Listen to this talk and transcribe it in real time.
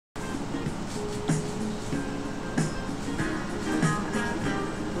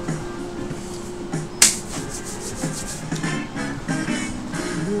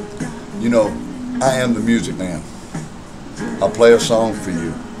know, I am the music man. I'll play a song for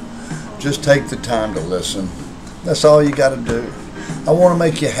you. Just take the time to listen. That's all you got to do. I want to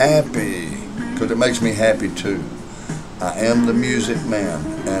make you happy because it makes me happy too. I am the music man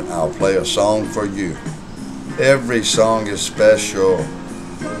and I'll play a song for you. Every song is special,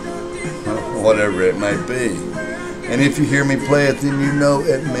 whatever it may be. And if you hear me play it, then you know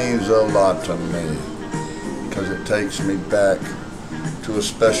it means a lot to me because it takes me back to a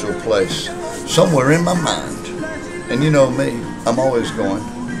special place somewhere in my mind. And you know me, I'm always going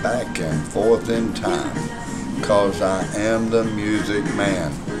back and forth in time because I am the music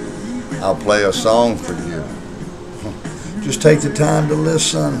man. I'll play a song for you. Just take the time to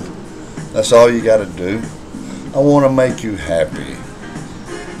listen. That's all you got to do. I want to make you happy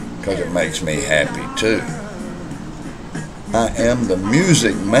because it makes me happy too. I am the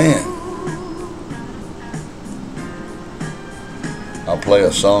music man. I'll play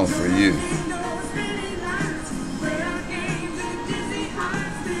a song for you.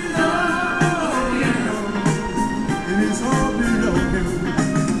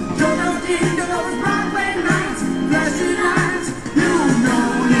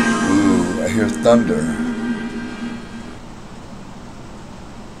 Ooh, I hear thunder.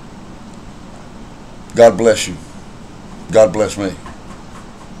 God bless you. God bless me.